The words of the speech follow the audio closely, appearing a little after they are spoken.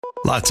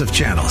Lots of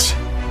channels,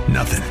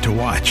 nothing to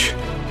watch,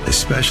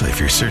 especially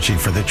if you're searching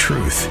for the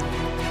truth.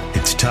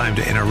 It's time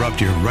to interrupt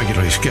your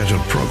regularly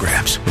scheduled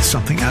programs with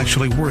something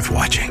actually worth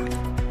watching.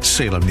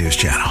 Salem News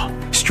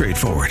Channel.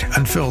 Straightforward,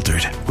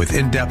 unfiltered, with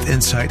in-depth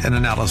insight and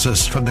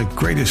analysis from the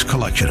greatest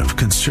collection of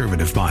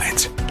conservative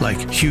minds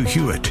like Hugh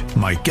Hewitt,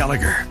 Mike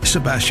Gallagher,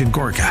 Sebastian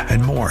Gorka,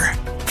 and more.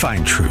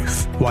 Find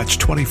truth. Watch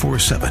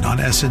 24/7 on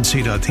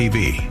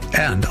snc.tv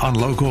and on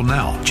Local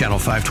Now, Channel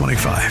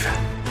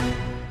 525.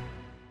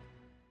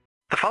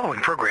 The following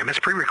program is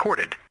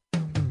pre-recorded.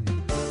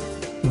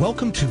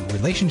 Welcome to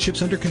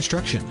Relationships Under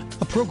Construction,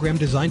 a program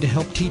designed to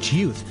help teach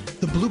youth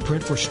the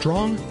blueprint for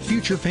strong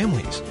future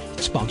families.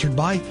 Sponsored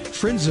by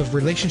Friends of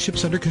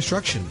Relationships Under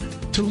Construction.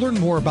 To learn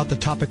more about the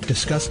topic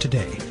discussed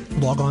today,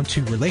 log on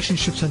to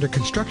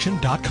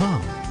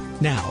relationshipsunderconstruction.com.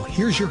 Now,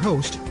 here's your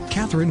host,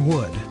 Catherine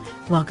Wood.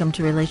 Welcome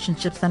to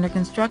Relationships Under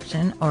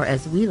Construction, or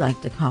as we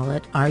like to call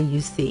it,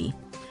 RUC.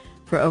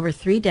 For over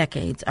 3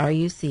 decades,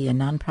 RUC, a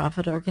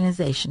nonprofit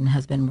organization,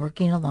 has been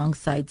working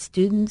alongside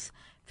students,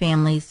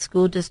 families,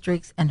 school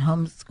districts, and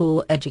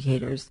homeschool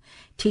educators,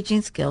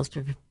 teaching skills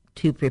to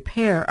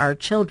prepare our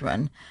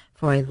children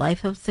for a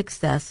life of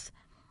success,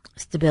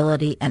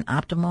 stability, and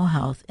optimal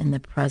health in the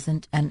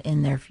present and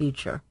in their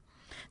future.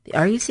 The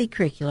RUC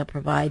curricula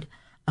provide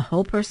a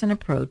whole-person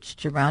approach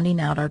to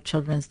rounding out our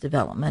children's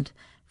development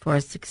for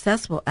a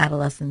successful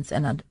adolescence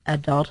and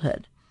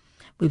adulthood.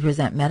 We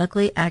present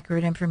medically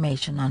accurate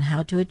information on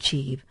how to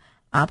achieve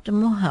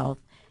optimal health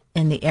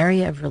in the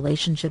area of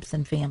relationships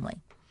and family.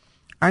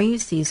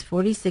 RUC's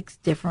 46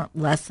 different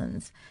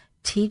lessons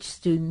teach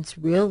students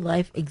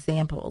real-life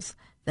examples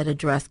that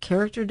address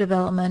character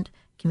development,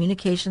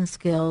 communication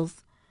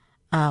skills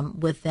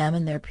with them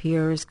and their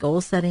peers,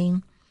 goal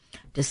setting,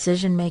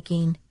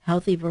 decision-making,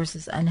 healthy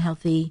versus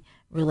unhealthy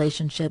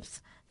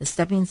relationships, the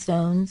stepping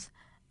stones,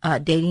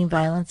 dating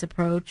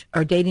approach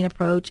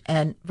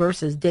and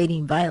versus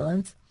dating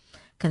violence,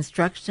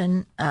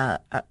 construction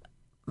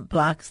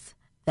blocks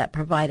that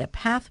provide a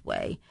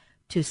pathway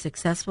to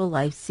successful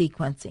life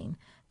sequencing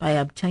by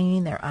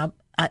obtaining their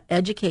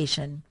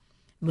education,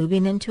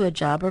 moving into a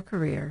job or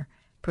career,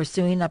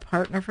 pursuing a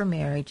partner for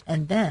marriage,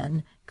 and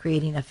then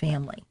creating a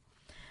family.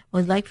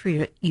 We'd like for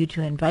you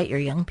to invite your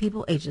young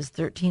people ages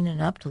 13 and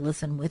up to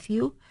listen with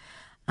you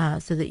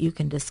so that you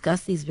can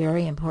discuss these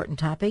very important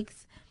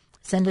topics.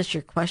 Send us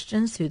your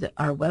questions through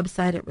our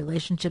website at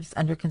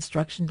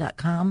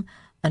relationshipsunderconstruction.com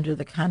under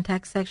the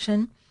contact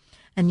section.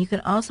 And you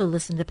can also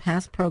listen to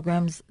past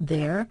programs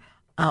there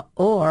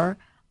or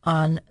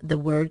on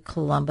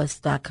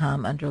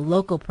thewordcolumbus.com under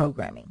local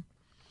programming.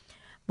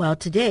 Well,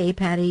 today,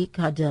 Patty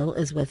Caudill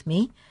is with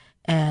me.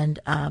 And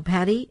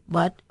Patty,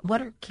 what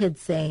are kids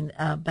saying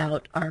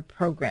about our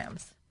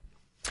programs?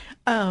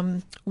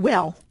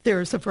 Well,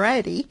 there's a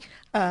variety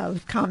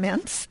of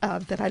comments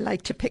that I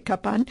like to pick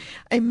up on.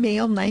 A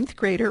male 9th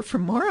grader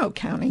from Morrow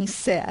County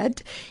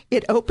said,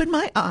 "It opened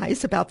my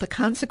eyes about the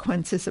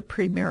consequences of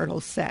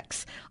premarital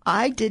sex.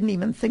 I didn't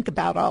even think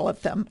about all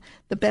of them.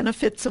 The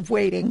benefits of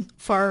waiting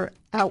far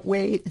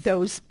outweigh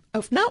those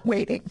of not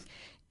waiting."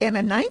 And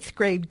a 9th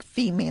grade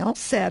female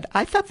said,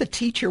 "I thought the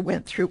teacher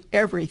went through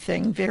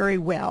everything very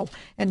well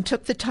and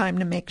took the time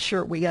to make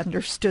sure we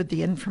understood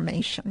the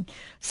information.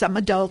 Some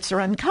adults are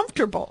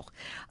uncomfortable."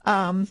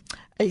 A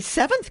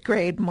 7th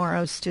grade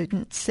Morrow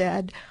student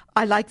said,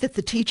 "I like that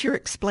the teacher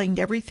explained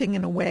everything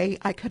in a way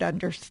I could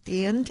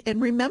understand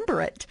and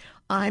remember it.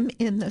 I'm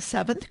in the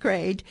 7th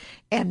grade,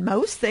 and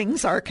most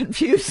things are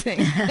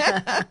confusing."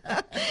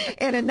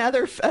 And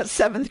another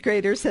 7th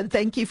grader said,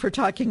 "Thank you for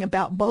talking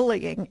about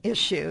bullying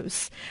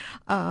issues.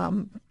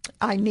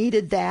 I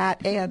needed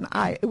that, and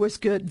it was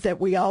good that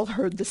we all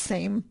heard the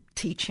same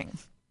teaching."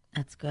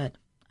 That's good.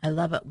 I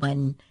love it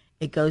when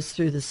it goes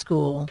through the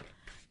school.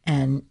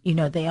 And,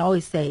 they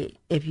always say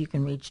if you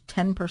can reach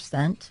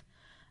 10%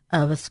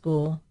 of a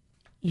school,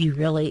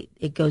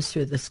 it goes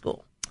through the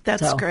school.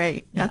 That's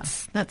great.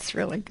 That's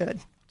really good.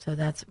 So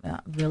that's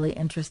really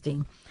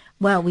interesting.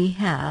 Well, we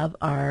have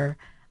our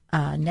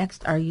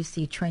next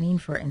RUC training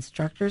for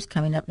instructors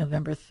coming up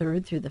November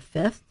 3rd through the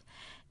 5th.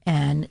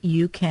 And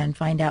you can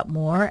find out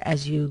more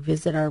as you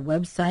visit our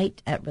website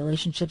at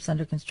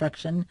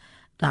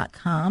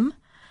relationshipsunderconstruction.com.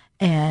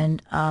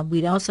 And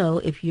we'd also,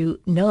 if you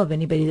know of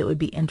anybody that would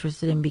be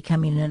interested in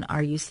becoming an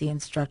RUC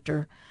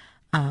instructor,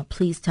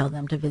 please tell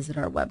them to visit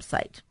our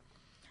website.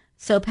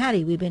 So,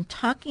 Patty, we've been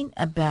talking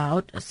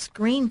about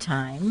screen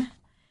time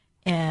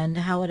and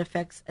how it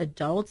affects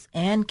adults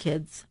and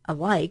kids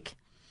alike.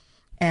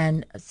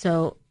 And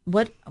so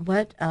what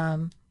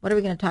are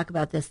we going to talk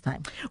about this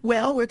time?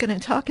 Well, we're going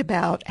to talk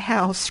about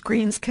how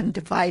screens can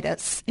divide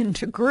us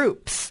into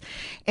groups.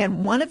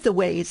 And one of the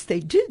ways they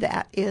do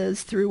that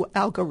is through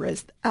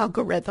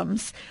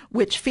algorithms,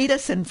 which feed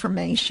us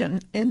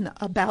information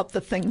about the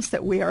things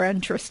that we are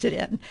interested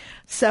in.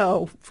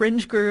 So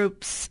fringe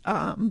groups,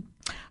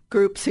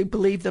 groups who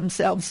believe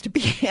themselves to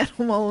be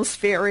animals,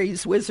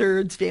 fairies,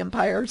 wizards,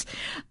 vampires,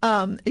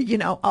 all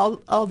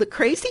the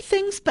crazy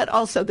things, but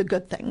also the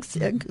good things.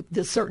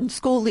 The certain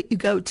school that you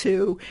go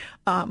to,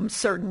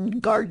 certain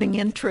gardening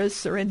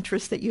interests or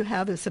interests that you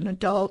have as an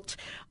adult.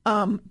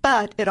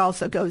 But it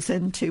also goes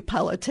into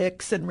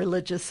politics and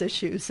religious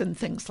issues and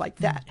things like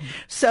that.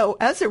 So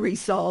as a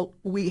result,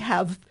 we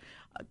have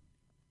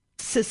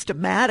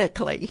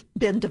systematically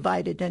been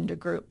divided into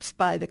groups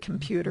by the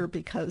computer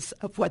because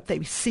of what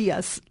they see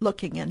us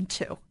looking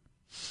into.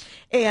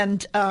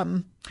 And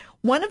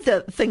one of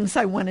the things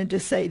I wanted to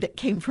say that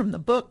came from the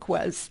book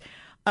was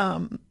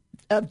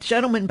a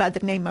gentleman by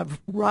the name of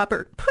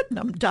Robert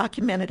Putnam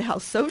documented how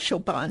social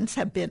bonds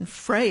have been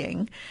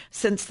fraying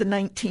since the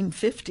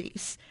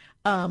 1950s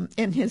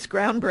in his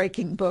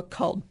groundbreaking book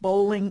called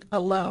Bowling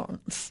Alone,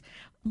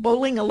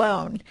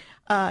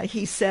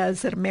 he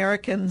says that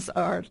Americans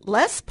are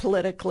less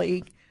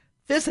politically,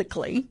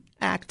 physically,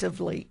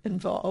 actively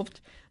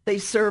involved. They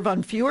serve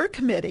on fewer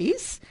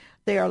committees.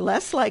 They are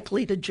less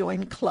likely to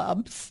join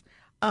clubs.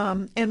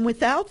 And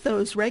without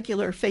those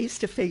regular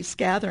face-to-face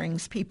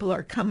gatherings, people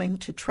are coming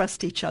to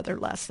trust each other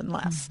less and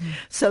less.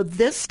 So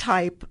this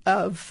type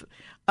of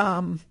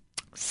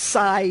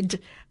side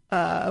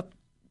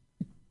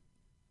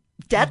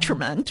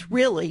detriment,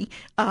 really,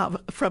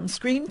 from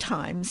screen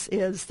times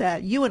is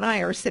that you and I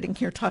are sitting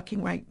here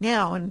talking right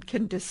now and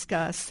can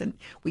discuss, and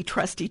we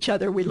trust each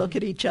other, we look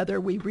at each other,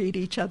 we read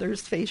each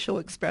other's facial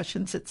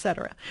expressions,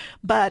 etc.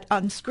 But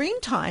on screen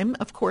time,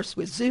 of course,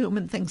 with Zoom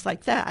and things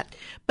like that,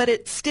 but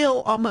it's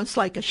still almost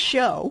like a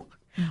show,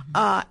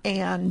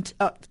 and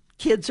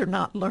kids are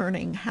not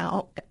learning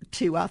how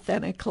to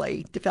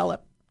authentically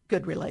develop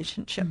good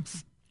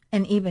relationships.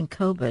 And even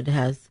COVID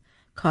has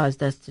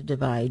caused us to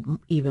divide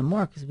even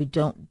more because we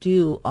don't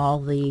do all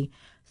the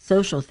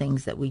social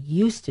things that we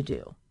used to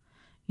do,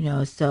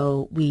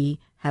 so we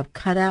have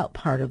cut out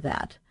part of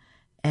that.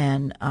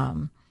 And,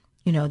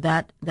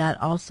 that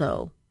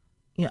also,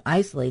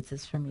 isolates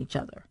us from each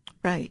other.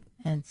 Right.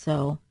 And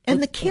so.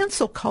 And the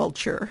cancel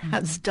culture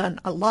has done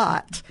a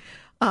lot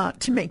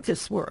to make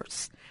this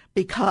worse,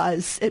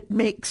 because it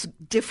makes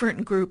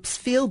different groups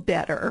feel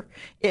better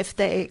if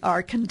they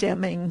are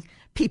condemning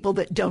people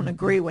that don't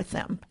agree with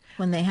them.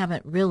 When they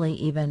haven't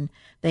really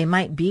they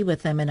might be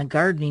with them in a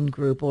gardening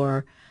group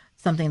or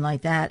something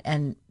like that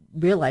and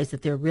realize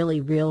that they're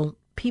really real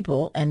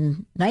people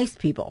and nice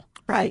people.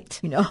 Right.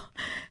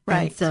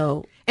 Right.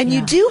 And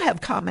you do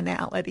have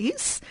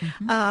commonalities,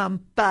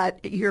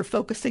 but you're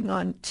focusing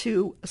on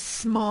too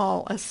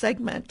small a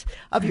segment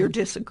of your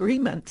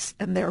disagreements,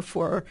 and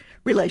therefore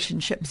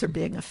relationships are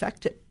being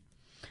affected.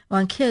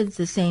 Well, and kids,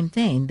 the same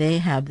thing. They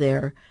have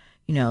their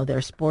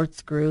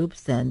sports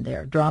groups and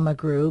their drama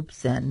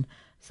groups, and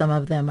some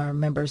of them are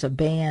members of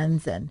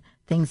bands and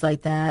things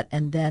like that.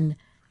 And then,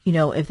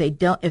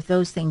 if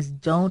those things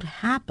don't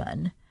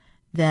happen,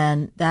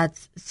 then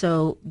that's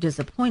so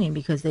disappointing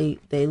because they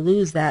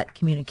lose that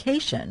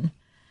communication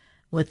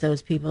with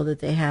those people that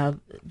they have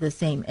the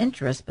same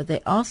interests, but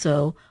they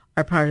also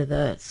are part of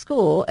the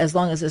school as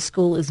long as the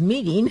school is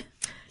meeting.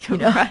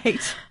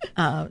 Right.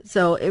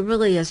 So it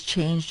really has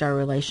changed our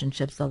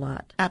relationships a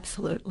lot.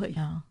 Absolutely.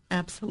 Yeah.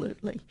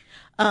 Absolutely.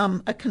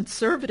 A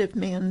conservative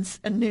man's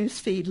news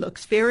feed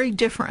looks very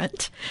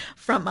different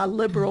from a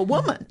liberal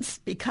woman's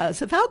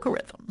because of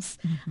algorithms.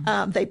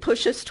 They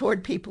push us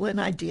toward people and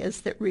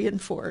ideas that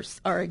reinforce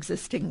our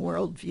existing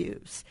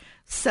worldviews.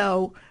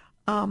 So,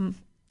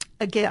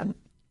 again,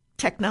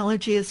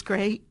 technology is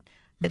great.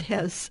 It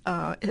has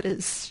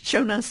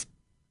shown us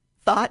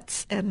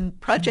thoughts and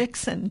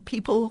projects and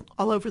people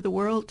all over the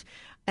world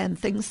and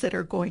things that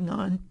are going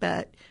on,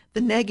 but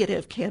the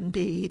negative can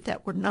be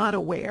that we're not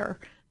aware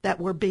that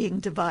we're being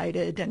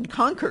divided and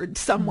conquered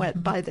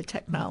somewhat by the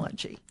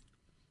technology.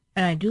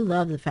 And I do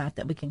love the fact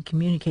that we can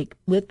communicate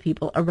with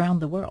people around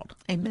the world.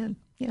 Amen.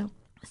 Yeah.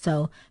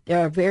 So there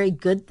are very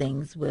good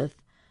things with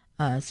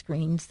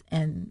screens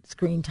and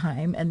screen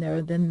time, and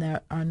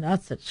there are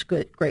not such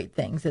great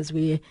things as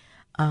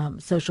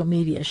social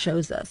media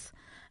shows us.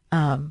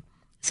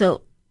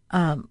 What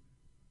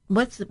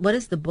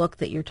is the book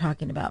that you're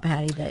talking about,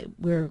 Patty, that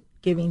we're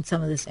giving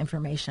some of this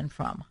information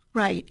from?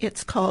 Right.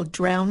 It's called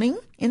Drowning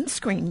in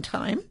Screen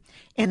Time,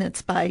 and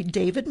it's by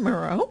David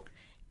Murrow,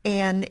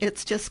 and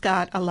it's just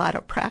got a lot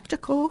of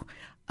practical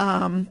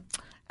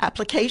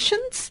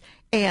applications.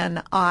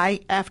 And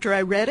after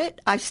I read it,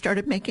 I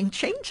started making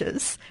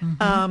changes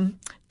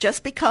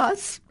just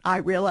because I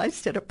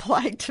realized it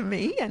applied to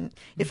me, and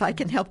if I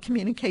can help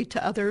communicate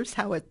to others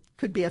how it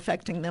could be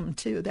affecting them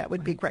too, that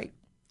would be great.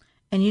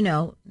 And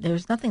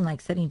there's nothing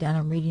like sitting down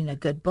and reading a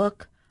good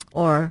book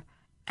or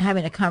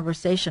having a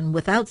conversation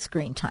without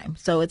screen time.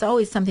 So it's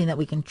always something that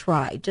we can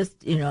try,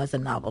 just, as a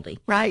novelty.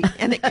 Right.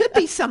 And it could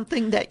be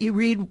something that you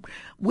read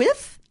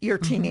with your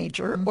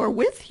teenager or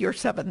with your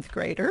seventh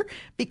grader,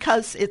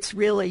 because it's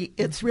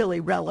really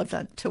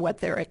relevant to what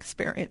they're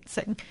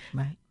experiencing.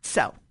 Right.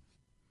 So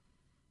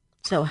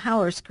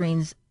how are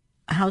screens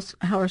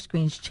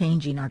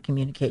changing our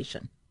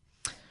communication?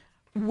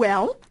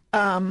 Well,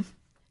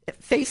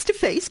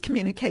 face-to-face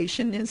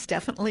communication has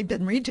definitely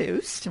been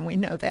reduced, and we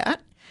know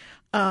that.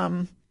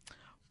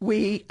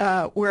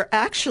 We're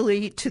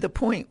actually to the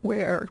point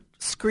where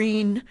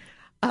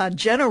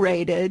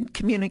screen-generated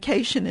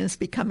communication is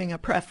becoming a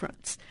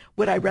preference.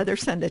 Would I rather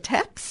send a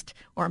text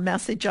or a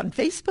message on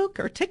Facebook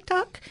or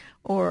TikTok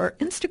or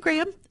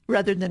Instagram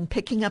rather than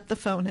picking up the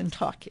phone and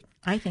talking?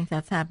 I think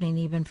that's happening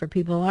even for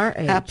people our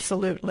age.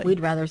 Absolutely. We'd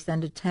rather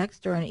send a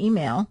text or an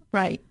email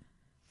right.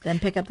 than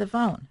pick up the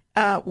phone.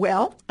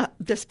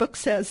 This book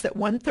says that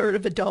 1/3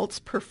 of adults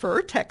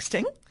prefer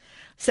texting.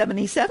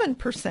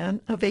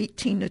 77% of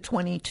 18 to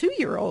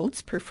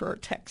 22-year-olds prefer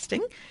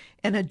texting,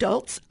 and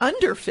adults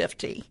under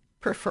 50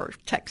 prefer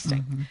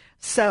texting. Mm-hmm.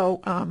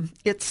 So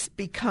it's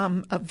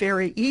become a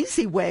very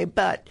easy way,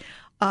 but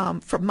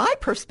from my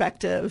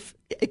perspective,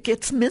 it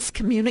gets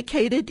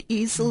miscommunicated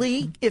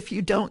easily if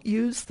you don't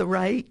use the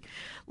right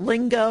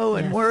lingo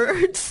and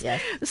words.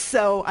 Yes.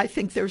 So I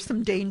think there's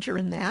some danger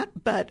in that,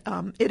 but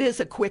it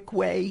is a quick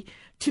way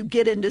to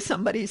get into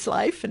somebody's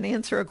life and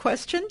answer a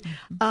question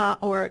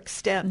or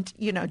extend,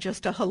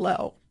 just a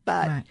hello.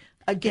 But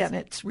again,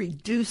 it's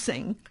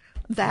reducing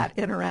that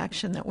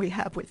interaction that we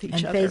have with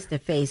each other. And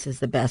face-to-face is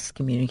the best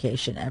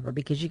communication ever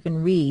because you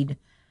can read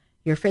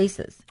your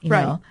faces, you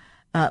know.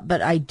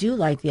 But I do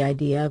like the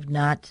idea of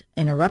not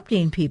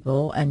interrupting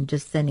people and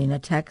just sending a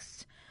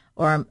text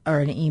or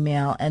an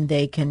email, and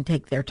they can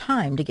take their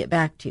time to get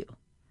back to you.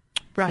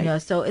 Right.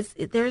 So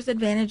there's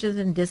advantages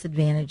and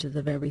disadvantages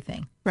of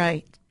everything.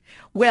 Right.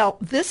 Well,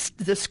 the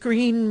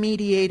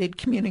screen-mediated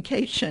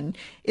communication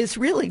is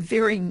really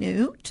very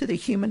new to the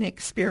human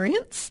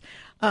experience.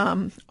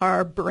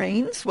 Our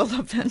brains will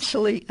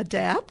eventually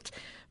adapt.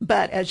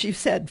 But as you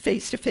said,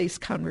 face-to-face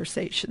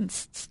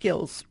conversations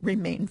skills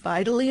remain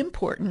vitally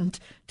important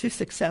to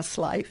success,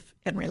 life,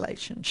 and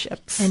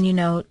relationships.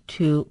 And,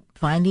 to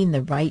finding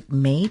the right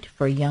mate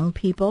for young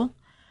people,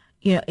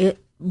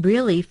 it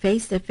really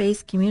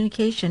face-to-face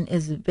communication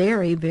is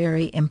very,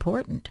 very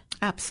important.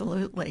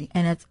 Absolutely.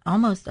 And it's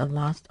almost a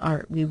lost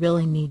art. We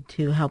really need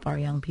to help our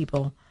young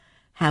people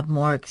have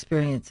more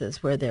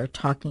experiences where they're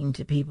talking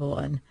to people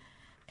and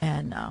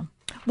our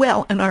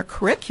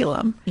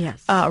curriculum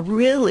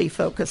really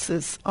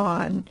focuses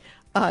on,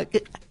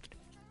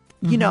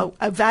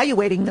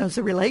 evaluating those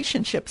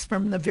relationships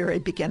from the very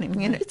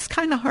beginning. And it's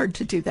kind of hard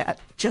to do that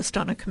just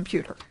on a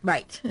computer.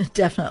 Right,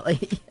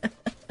 definitely.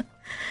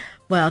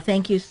 Well,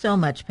 thank you so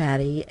much,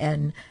 Patty.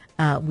 And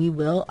we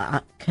will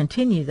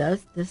continue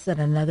this at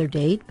another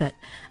date. But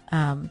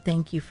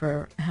thank you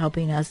for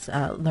helping us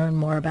learn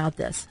more about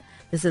this.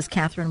 This is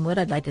Catherine Wood.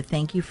 I'd like to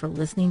thank you for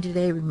listening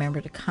today.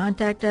 Remember to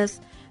contact us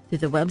through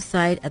the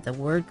website at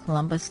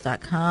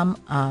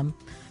thewordcolumbus.com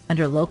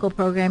under local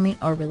programming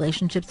or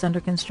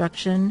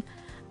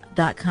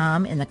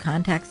relationshipsunderconstruction.com in the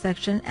contact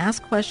section.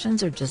 Ask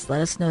questions or just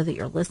let us know that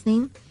you're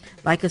listening.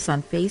 Like us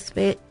on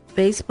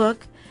Facebook.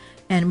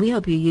 And we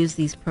hope you use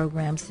these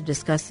programs to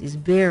discuss these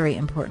very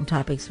important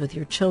topics with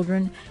your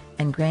children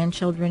and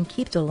grandchildren.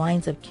 Keep the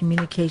lines of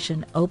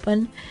communication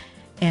open.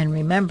 And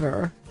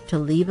remember to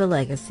leave a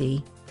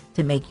legacy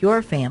to make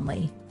your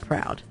family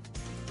proud.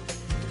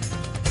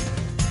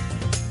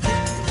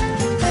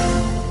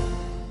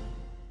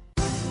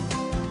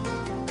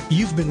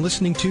 You've been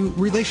listening to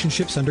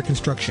Relationships Under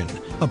Construction,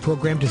 a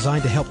program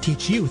designed to help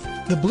teach youth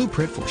the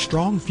blueprint for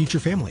strong future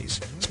families,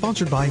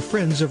 sponsored by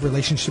Friends of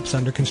Relationships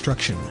Under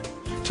Construction.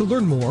 To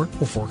learn more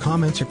or for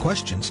comments or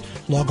questions,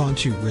 log on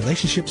to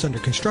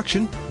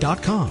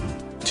relationshipsunderconstruction.com.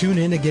 Tune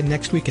in again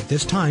next week at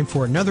this time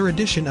for another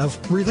edition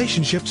of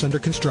Relationships Under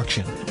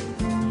Construction.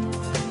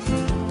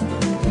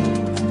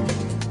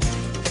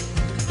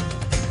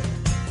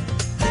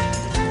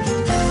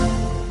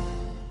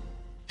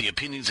 The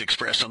opinions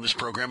expressed on this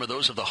program are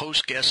those of the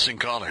host, guests, and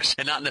callers,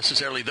 and not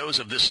necessarily those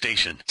of this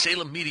station,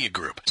 Salem Media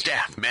Group,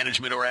 staff,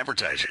 management, or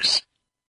advertisers.